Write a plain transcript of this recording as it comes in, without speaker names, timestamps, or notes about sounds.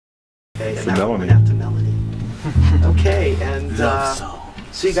Okay, and now we're going out to Melanie. Okay, and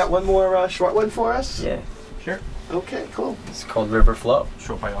so you got one more short one for us? Yeah. Sure. Okay, cool. It's called River Flow.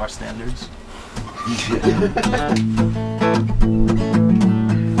 Short by our standards.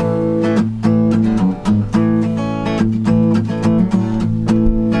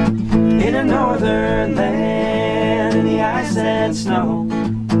 In a northern land, in the ice and snow,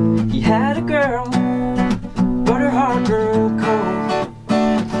 he had a girl, but her heart grew cold.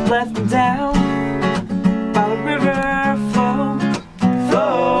 Left him down by the river flow,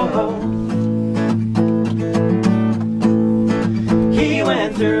 flow. He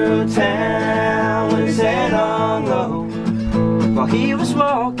went through town with his head on low. While he was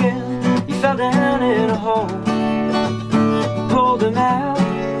walking, he fell down in a hole. Pulled him out,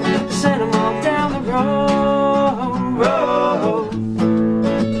 sent him on down the road.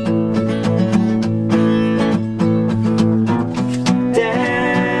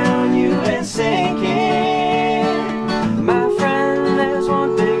 Down you've been sinking, my friend. There's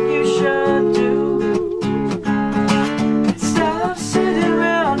one thing you should do: stop sitting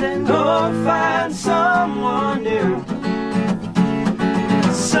around and go find someone new.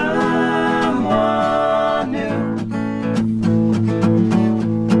 Someone new.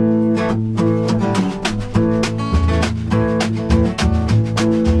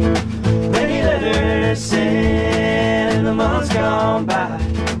 Many letters sent, the months gone by.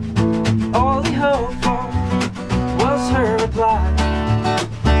 All he hoped for was her reply.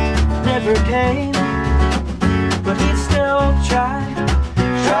 Never came, but he'd still try.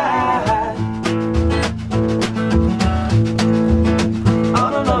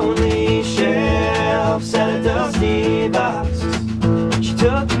 On a lonely shelf sat a dusty box. She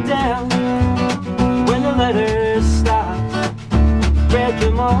took them down when the letters stopped. Read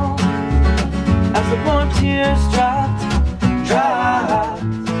them all as the warm tears dropped.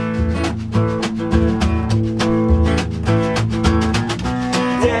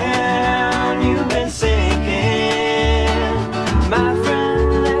 Down you've been sinking, my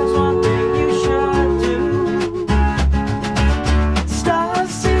friend. There's one thing you should do: stop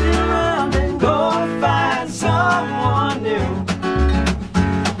sitting around and go find someone new.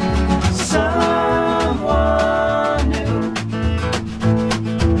 Someone new.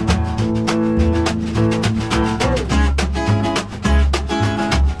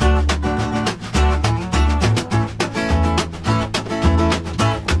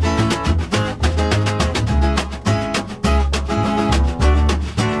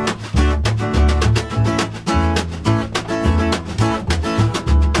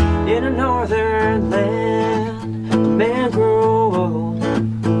 In a northern land, a man grew old.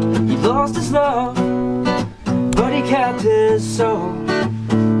 He lost his love, but he kept his soul.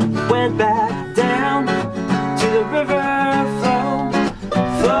 Went back down to the river flow,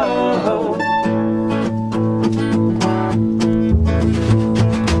 flow.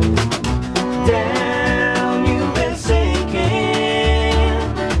 Down you've been sinking,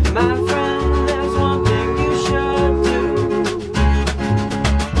 my friend. There's one thing you should do: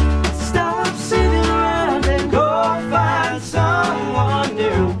 stop sitting around and go find someone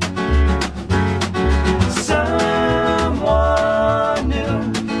new. Someone new.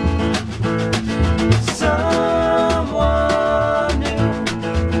 Someone new.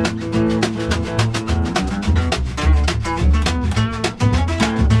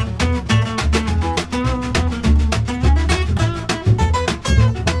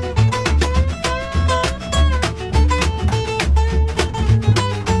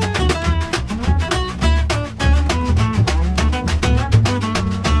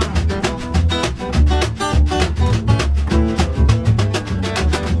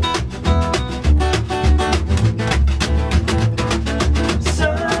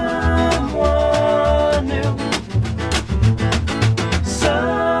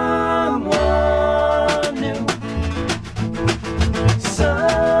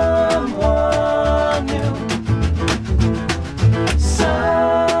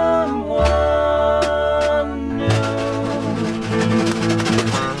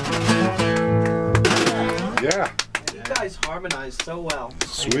 Yeah. You guys harmonized so well.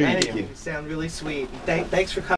 Sweet. Thank you. You sound really sweet. Thanks for coming.